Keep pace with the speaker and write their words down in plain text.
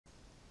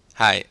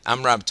Hi,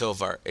 I'm Rob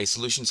Tovar, a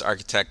solutions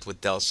architect with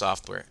Dell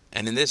Software,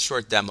 and in this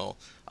short demo,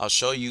 I'll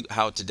show you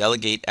how to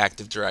delegate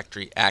Active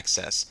Directory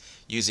access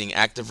using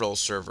ActiveRoles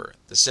Server,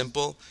 the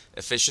simple,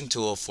 efficient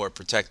tool for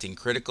protecting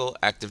critical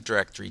Active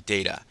Directory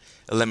data,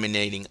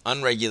 eliminating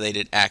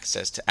unregulated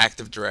access to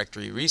Active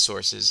Directory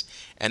resources,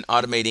 and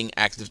automating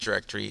Active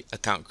Directory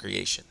account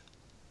creation.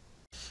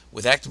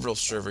 With ActiveRoles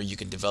Server, you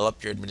can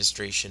develop your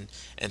administration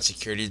and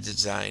security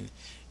design.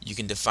 You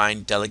can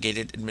define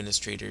delegated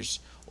administrators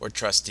or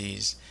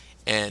trustees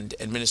and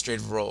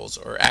administrative roles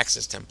or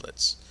access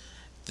templates.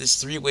 This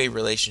three-way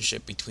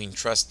relationship between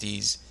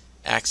trustees,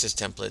 access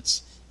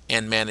templates,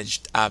 and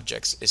managed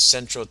objects is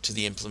central to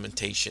the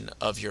implementation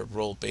of your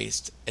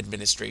role-based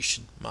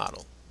administration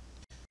model.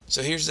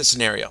 So here's the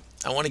scenario.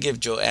 I want to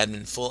give Joe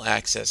Admin full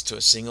access to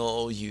a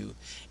single OU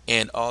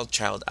and all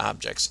child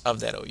objects of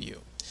that OU.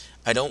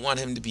 I don't want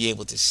him to be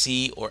able to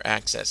see or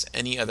access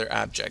any other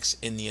objects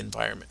in the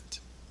environment.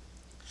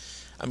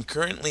 I'm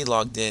currently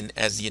logged in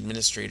as the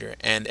administrator,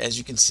 and as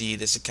you can see,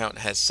 this account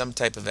has some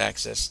type of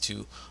access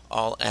to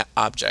all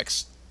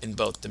objects in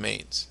both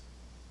domains.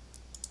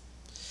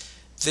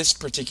 This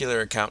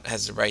particular account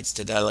has the rights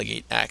to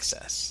delegate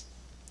access.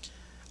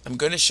 I'm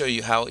going to show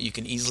you how you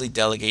can easily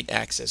delegate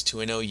access to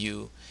an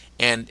OU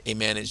and a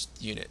managed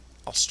unit.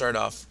 I'll start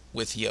off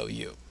with the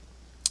OU.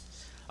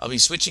 I'll be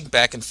switching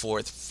back and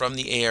forth from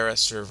the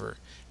ARS server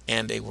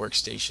and a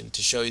workstation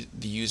to show you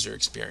the user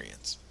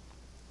experience.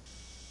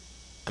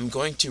 I'm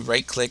going to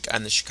right click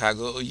on the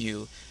Chicago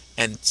OU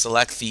and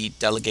select the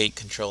Delegate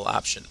Control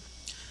option.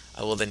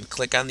 I will then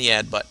click on the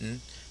Add button,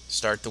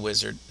 start the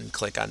wizard, and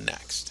click on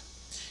Next.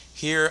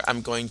 Here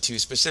I'm going to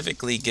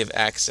specifically give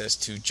access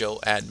to Joe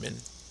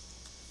Admin.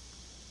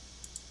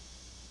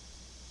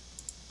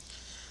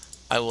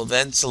 I will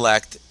then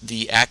select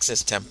the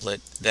access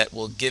template that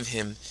will give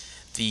him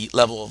the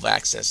level of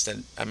access that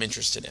I'm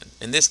interested in.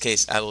 In this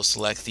case, I will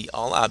select the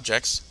All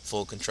Objects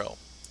Full Control.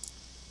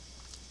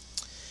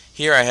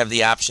 Here I have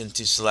the option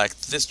to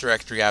select this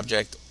directory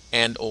object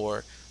and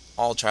or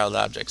all child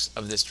objects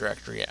of this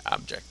directory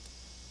object.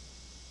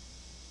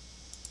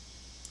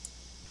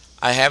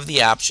 I have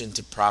the option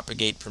to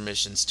propagate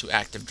permissions to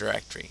Active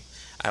Directory.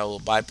 I will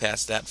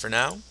bypass that for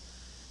now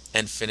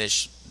and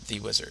finish the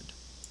wizard.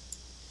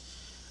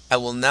 I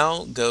will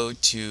now go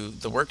to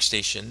the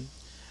workstation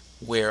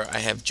where I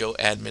have Joe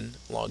Admin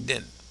logged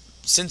in.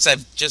 Since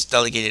I've just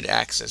delegated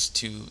access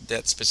to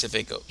that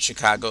specific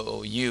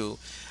Chicago OU,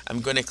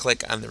 I'm going to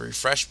click on the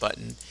refresh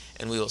button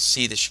and we will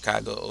see the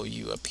Chicago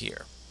OU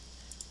appear.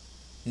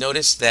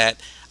 Notice that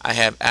I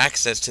have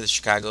access to the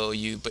Chicago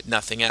OU but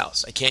nothing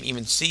else. I can't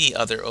even see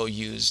other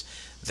OUs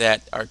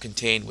that are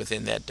contained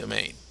within that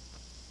domain.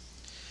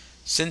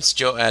 Since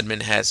Joe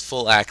Admin has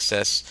full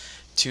access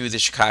to the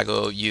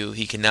Chicago OU,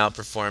 he can now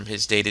perform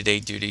his day-to-day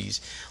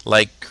duties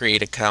like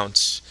create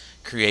accounts,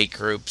 create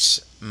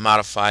groups,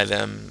 modify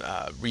them,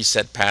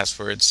 reset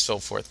passwords, so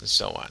forth and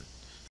so on.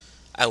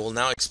 I will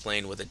now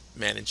explain what a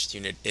managed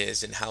unit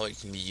is and how it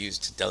can be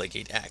used to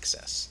delegate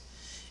access.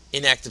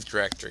 In Active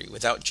Directory,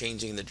 without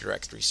changing the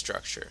directory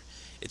structure,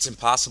 it's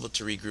impossible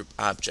to regroup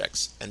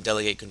objects and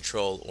delegate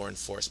control or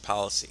enforce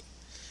policy.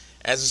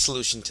 As a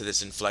solution to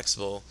this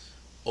inflexible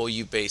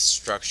OU-based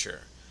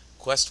structure,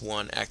 Quest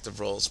 1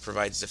 ActiveRoles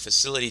provides the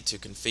facility to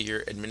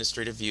configure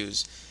administrative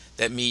views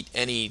that meet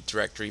any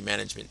directory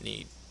management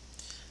need.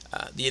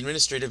 The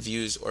administrative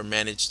views, or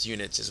managed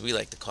units as we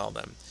like to call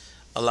them,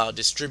 allow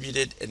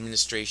distributed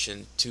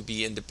administration to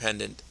be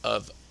independent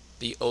of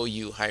the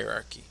OU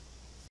hierarchy.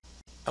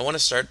 I want to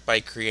start by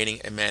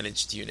creating a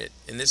managed unit.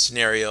 In this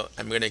scenario,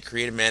 I'm going to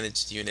create a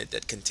managed unit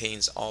that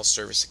contains all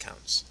service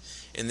accounts.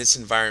 In this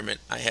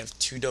environment, I have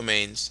two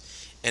domains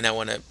and I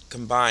want to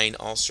combine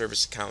all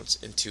service accounts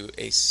into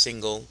a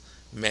single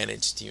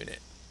managed unit.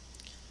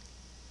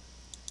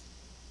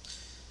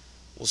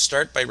 We'll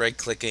start by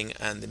right-clicking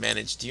on the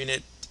managed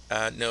unit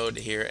node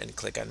here and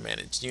click on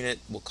managed unit.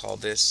 We'll call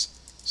this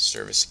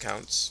service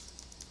accounts.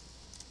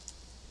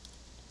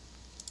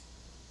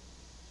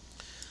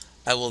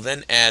 I will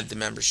then add the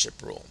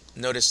membership rule.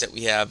 Notice that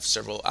we have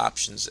several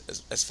options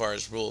as far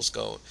as rules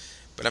go,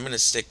 but I'm going to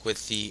stick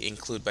with the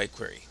include by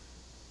query.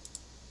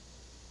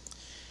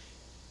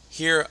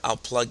 Here I'll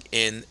plug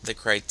in the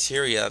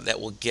criteria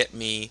that will get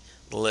me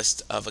the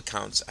list of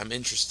accounts I'm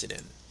interested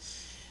in.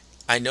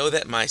 I know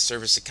that my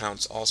service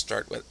accounts all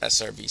start with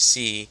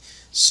SRVC,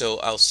 so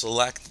I'll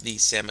select the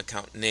SAM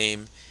account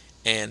name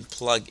and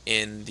plug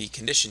in the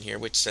condition here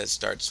which says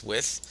starts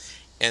with,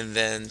 and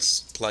then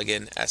plug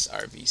in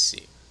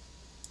SRVC.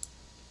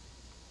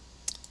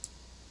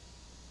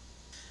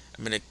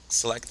 I'm going to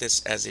select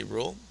this as a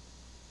rule,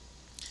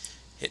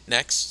 hit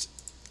next,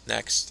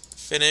 next,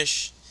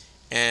 finish,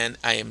 and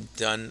I am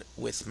done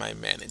with my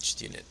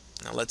managed unit.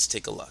 Now let's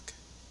take a look.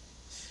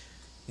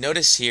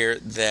 Notice here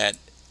that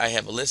I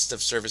have a list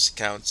of service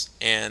accounts,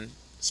 and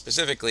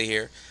specifically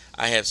here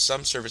I have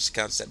some service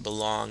accounts that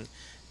belong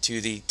to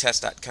the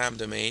test.com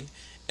domain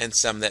and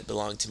some that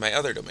belong to my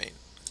other domain.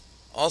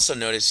 Also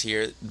notice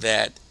here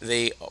that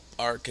they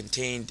are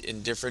contained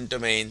in different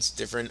domains,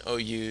 different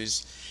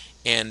OUs,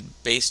 And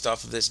based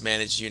off of this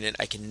managed unit,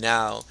 I can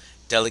now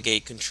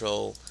delegate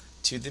control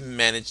to the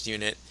managed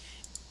unit,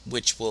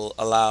 which will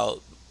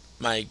allow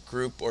my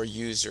group or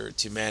user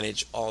to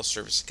manage all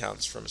service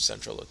accounts from a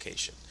central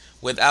location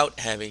without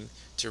having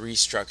to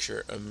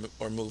restructure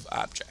or move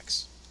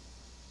objects.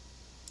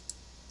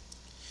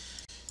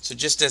 So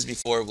just as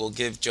before, we'll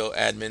give Joe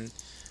admin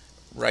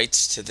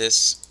rights to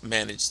this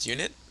managed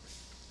unit,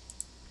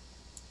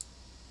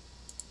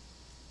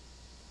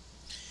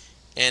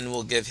 and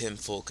we'll give him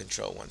full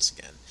control once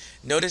again.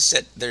 Notice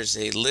that there's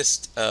a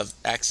list of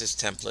access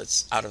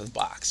templates out of the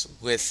box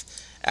with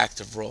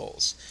active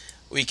roles.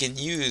 We can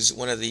use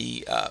one of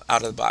the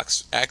out of the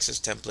box access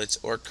templates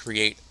or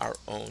create our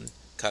own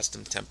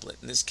custom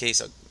template. In this case,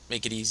 I'll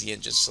make it easy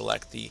and just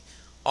select the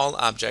all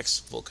objects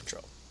full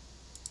control.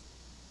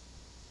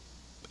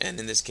 And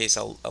in this case,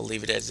 I'll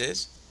leave it as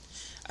is.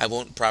 I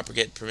won't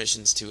propagate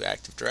permissions to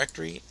Active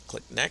Directory.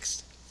 Click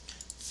Next.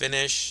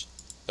 Finish.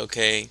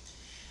 OK.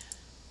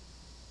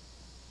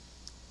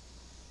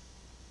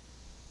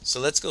 So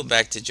let's go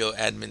back to Joe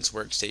Admin's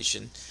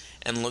workstation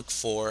and look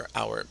for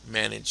our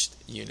managed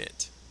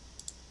unit.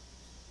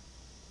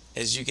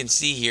 As you can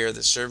see here,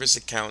 the service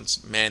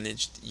accounts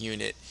managed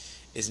unit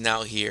is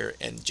now here,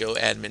 and Joe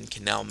Admin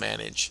can now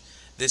manage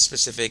this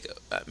specific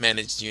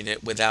managed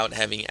unit without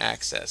having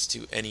access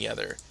to any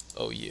other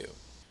OU.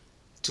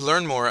 To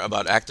learn more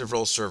about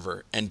ActiveRoles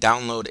Server and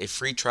download a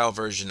free trial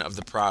version of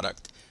the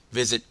product,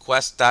 visit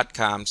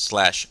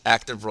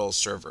quest.com/ActiveRoles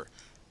Server.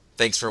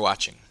 Thanks for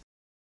watching.